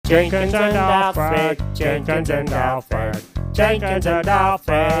Jenkins and Alfred, Jenkins and Alfred, Jenkins and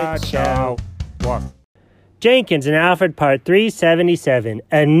Alfred Show. What? Jenkins and Alfred Part 377.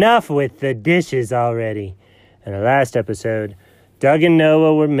 Enough with the dishes already. In the last episode, Doug and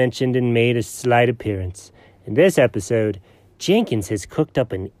Noah were mentioned and made a slight appearance. In this episode, Jenkins has cooked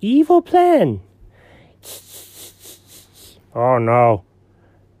up an evil plan. Oh no.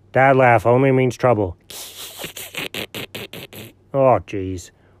 That laugh only means trouble. Oh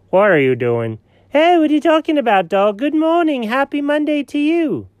jeez. What are you doing? Hey, what are you talking about, dog? Good morning. Happy Monday to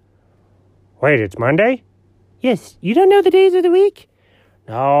you. Wait, it's Monday? Yes. You don't know the days of the week?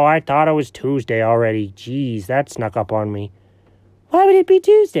 No, I thought it was Tuesday already. Jeez, that snuck up on me. Why would it be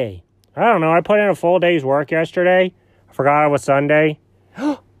Tuesday? I don't know. I put in a full day's work yesterday. I forgot it was Sunday.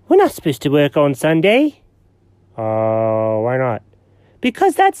 We're not supposed to work on Sunday. Why not?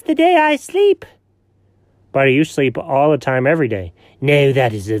 Because that's the day I sleep. Buddy, you sleep all the time every day. No,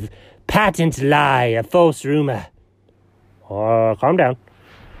 that is a patent lie, a false rumor. Calm down.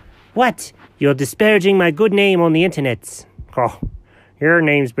 What? You're disparaging my good name on the internet. Oh, your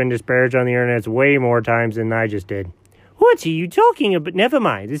name's been disparaged on the internet way more times than I just did. What are you talking about? Never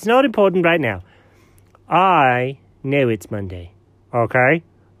mind. It's not important right now. I know it's Monday. Okay?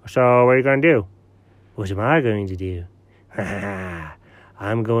 So what are you going to do? What am I going to do?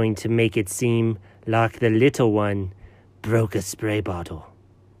 I'm going to make it seem like the little one broke a spray bottle.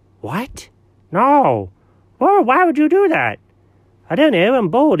 What? No. Why would you do that? I don't know. I'm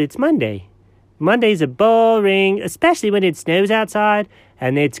bored. It's Monday. Mondays are boring, especially when it snows outside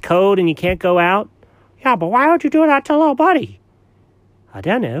and it's cold and you can't go out. Yeah, but why would you do that to a little buddy? I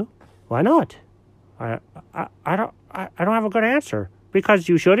don't know. Why not? I don't have a good answer. Because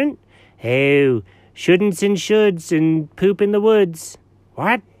you shouldn't? Oh, shouldn'ts and shoulds and poop in the woods.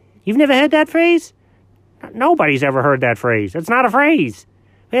 What? You've never heard that phrase? Nobody's ever heard that phrase. It's not a phrase.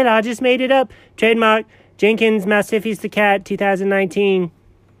 Well, I just made it up. Trademark, Jenkins, Mastiffy's the Cat, 2019.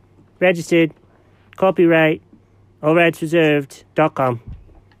 Registered. Copyright. All rights reserved.com.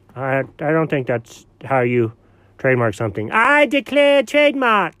 I don't think that's how you trademark something. I declare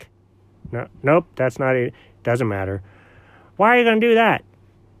trademark. No, nope, that's not it. Doesn't matter. Why are you going to do that?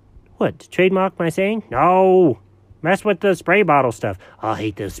 What, trademark my saying? No. Mess with the spray bottle stuff. I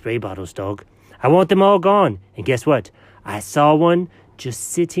hate those spray bottles, dog. I want them all gone. And guess what? I saw one just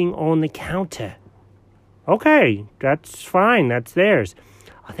sitting on the counter. Okay, that's fine. That's theirs.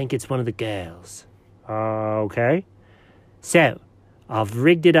 I think it's one of the girls. Okay. So, I've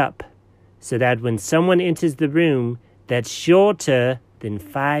rigged it up so that when someone enters the room that's shorter than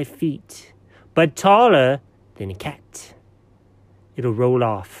 5 feet, but taller than a cat, it'll roll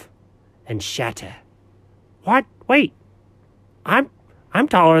off and shatter. What? Wait. I'm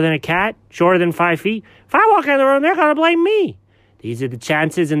taller than a cat, shorter than 5 feet. If I walk in the room, they're going to blame me. These are the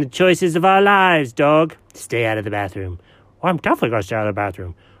chances and the choices of our lives, dog. Stay out of the bathroom. Well, I'm definitely going to stay out of the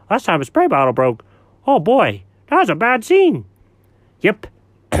bathroom. Last time a spray bottle broke. Oh, boy. That was a bad scene. Yep.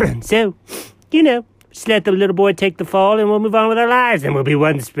 So, just let the little boy take the fall and we'll move on with our lives. And we'll be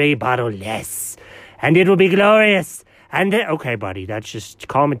one spray bottle less. And it will be glorious. And then, okay, buddy, that's just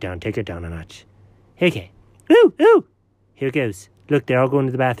calm it down. Take it down a notch. Okay. Ooh. Here it goes. Look, they're all going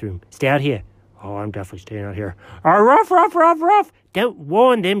to the bathroom. Stay out here. Oh, I'm definitely staying out here. Ruff. Don't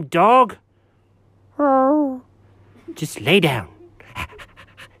warn them, dog. Just lay down.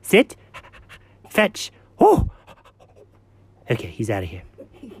 Sit. Fetch. Oh. Okay, he's out of here.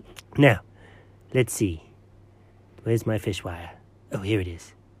 Now, let's see. Where's my fish wire? Oh, here it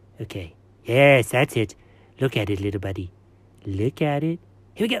is. Okay. Yes, that's it. Look at it, little buddy. Look at it.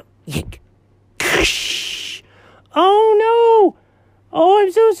 Here we go. Yank. Oh, no. Oh,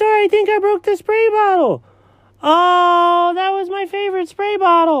 I'm so sorry. I think I broke the spray bottle. Oh, that was my favorite spray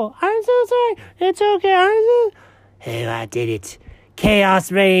bottle. I'm so sorry. It's okay. Oh, I did it.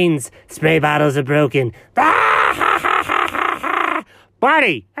 Chaos reigns. Spray bottles are broken.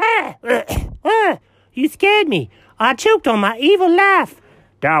 Buddy. You scared me. I choked on my evil laugh.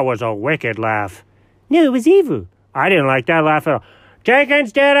 That was a wicked laugh. No, it was evil. I didn't like that laugh at all.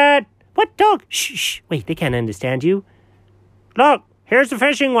 Jenkins did it. What, dog? Shh. Wait, they can't understand you. Look, here's the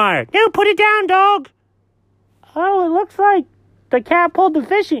fishing wire. No, put it down, dog. Oh, it looks like the cat pulled the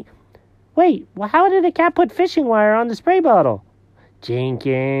fishing. Wait, well, how did the cat put fishing wire on the spray bottle?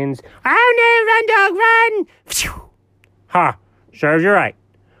 Jenkins. Oh, no, run, dog, run. Phew. Ha, serves you right.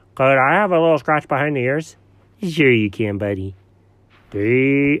 Could I have a little scratch behind the ears? Sure you can, buddy.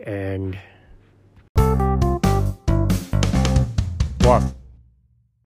 The end. What?